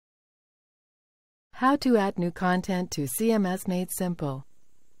How to add new content to CMS Made Simple.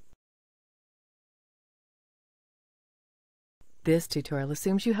 This tutorial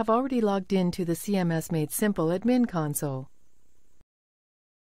assumes you have already logged in to the CMS Made Simple admin console.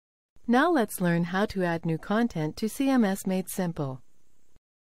 Now let's learn how to add new content to CMS Made Simple.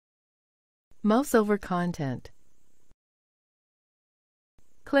 Mouse over Content.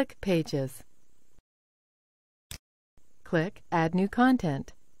 Click Pages. Click Add New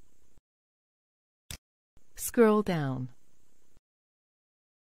Content. Scroll down.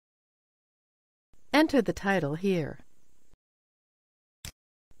 Enter the title here.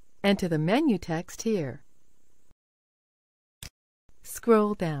 Enter the menu text here.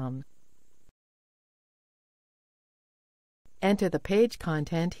 Scroll down. Enter the page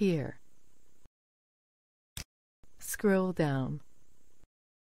content here. Scroll down.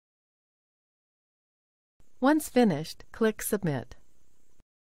 Once finished, click Submit.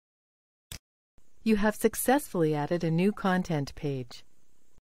 You have successfully added a new content page.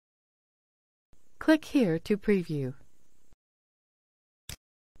 Click here to preview.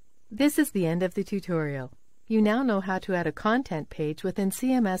 This is the end of the tutorial. You now know how to add a content page within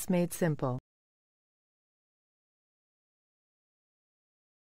CMS Made Simple.